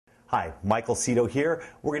Hi, Michael Seto here.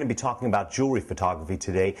 We're going to be talking about jewelry photography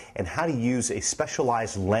today and how to use a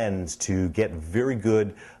specialized lens to get very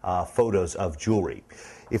good photos of jewelry.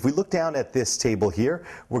 If we look down at this table here,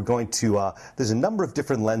 we're going to, there's a number of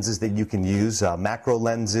different lenses that you can use, macro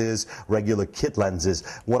lenses, regular kit lenses.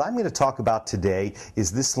 What I'm going to talk about today is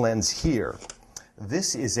this lens here.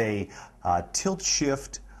 This is a tilt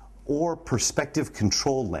shift or perspective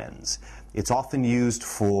control lens. It's often used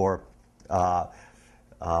for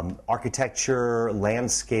architecture,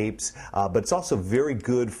 landscapes, but it's also very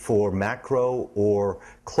good for macro or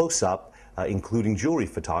close-up, including jewelry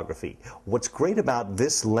photography. What's great about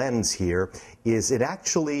this lens here is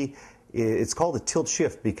it's called a tilt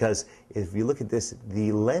shift because if you look at this,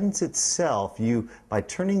 the lens itself, by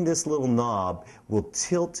turning this little knob, will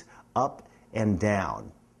tilt up and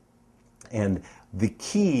down. And the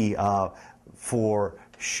key for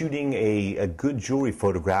shooting a good jewelry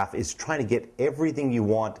photograph is trying to get everything you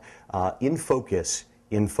want in focus.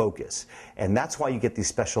 And that's why you get these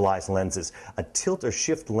specialized lenses. A tilt or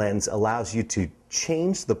shift lens allows you to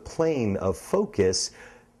change the plane of focus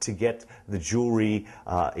to get the jewelry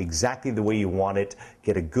exactly the way you want it,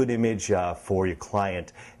 get a good image for your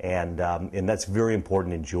client, and that's very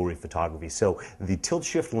important in jewelry photography. So the tilt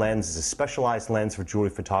shift lens is a specialized lens for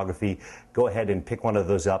jewelry photography. Go ahead and pick one of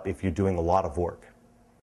those up if you're doing a lot of work.